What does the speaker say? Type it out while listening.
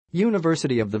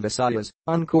University of the Visayas,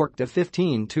 uncorked a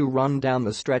 15-2 run down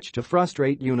the stretch to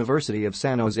frustrate University of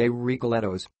San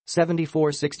Jose-Recoletos,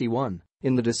 74-61,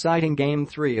 in the deciding Game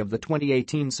 3 of the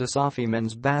 2018 Cesafi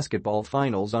men's basketball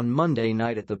finals on Monday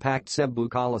night at the packed Cebu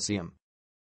Coliseum.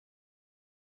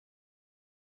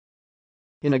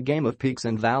 In a game of peaks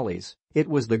and valleys, it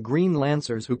was the Green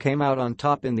Lancers who came out on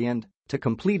top in the end, to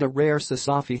complete a rare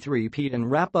Cesafi three-peat and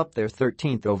wrap up their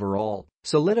 13th overall,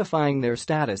 solidifying their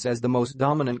status as the most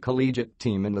dominant collegiate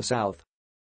team in the South.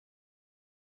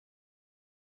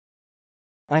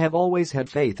 I have always had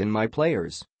faith in my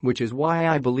players, which is why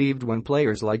I believed when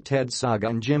players like Saga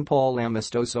and Paul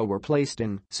Amistoso were placed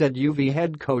in, said UV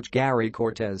head coach Gary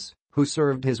Cortes, who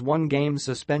served his one-game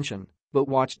suspension, but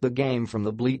watched the game from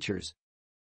the bleachers.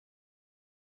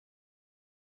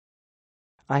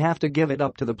 I have to give it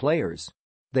up to the players.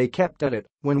 They kept at it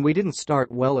when we didn't start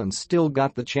well and still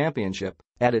got the championship,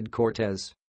 added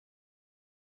Cortes.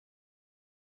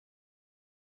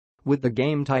 With the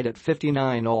game tied at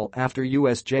 59 all after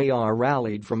USJR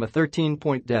rallied from a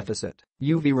 13-point deficit,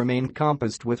 UV remained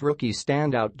compassed with rookie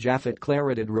standout Japhet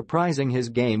Claridad reprising his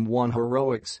Game 1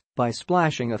 heroics by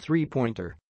splashing a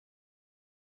three-pointer.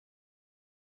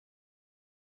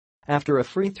 After a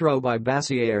free throw by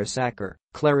Saga,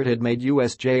 Claridad made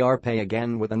USJR pay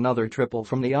again with another triple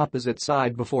from the opposite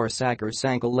side before Saga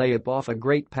sank a layup off a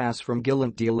great pass from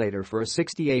later for a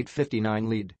 68-59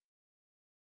 lead.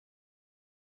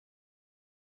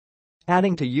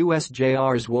 Adding to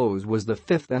USJR's woes was the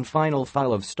fifth and final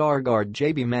foul of star guard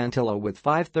JB Mantilla with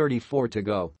 5:34 to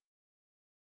go.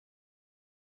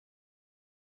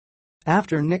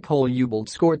 After Nick Holubald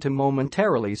scored to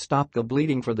momentarily stop the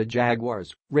bleeding for the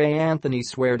Jaguars, Ray Anthony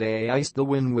Suerte iced the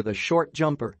win with a short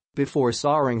jumper before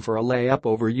soaring for a layup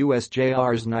over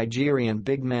USJR's Nigerian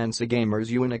big man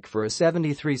Sagamers Unique for a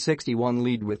 73-61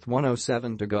 lead with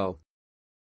 1:07 to go.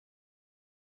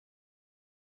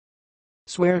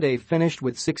 Suerte finished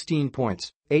with 16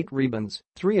 points, 8 rebounds,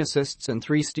 3 assists and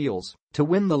 3 steals to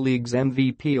win the league's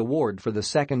MVP award for the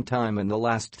second time in the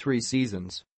last 3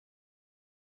 seasons.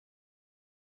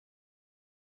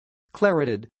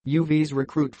 Claridad, UV's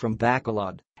recruit from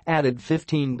Bacolod, added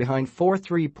 15 behind 4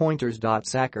 three-pointers.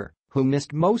 Saga, who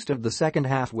missed most of the second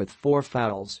half with 4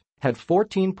 fouls, had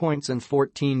 14 points and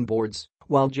 14 boards,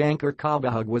 while Janker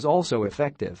Kabahug was also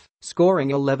effective,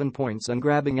 scoring 11 points and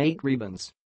grabbing 8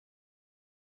 rebounds.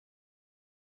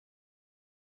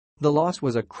 The loss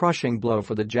was a crushing blow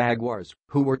for the Jaguars,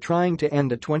 who were trying to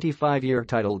end a 25-year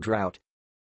title drought.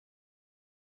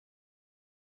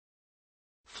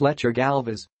 Fletcher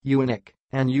Galvez, Unique,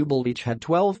 and Ubal each had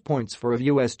 12 points for a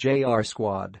USJR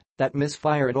squad that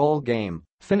misfired all game,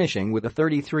 finishing with a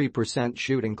 33%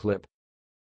 shooting clip.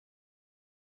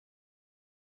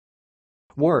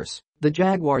 Worse, the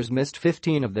Jaguars missed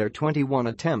 15 of their 21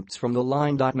 attempts from the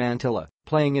line. Mantilla,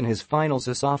 playing in his final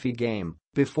Cesafi game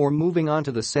before moving on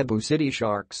to the Cebu City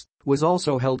Sharks, was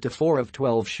also held to 4 of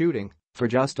 12 shooting for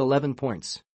just 11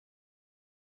 points.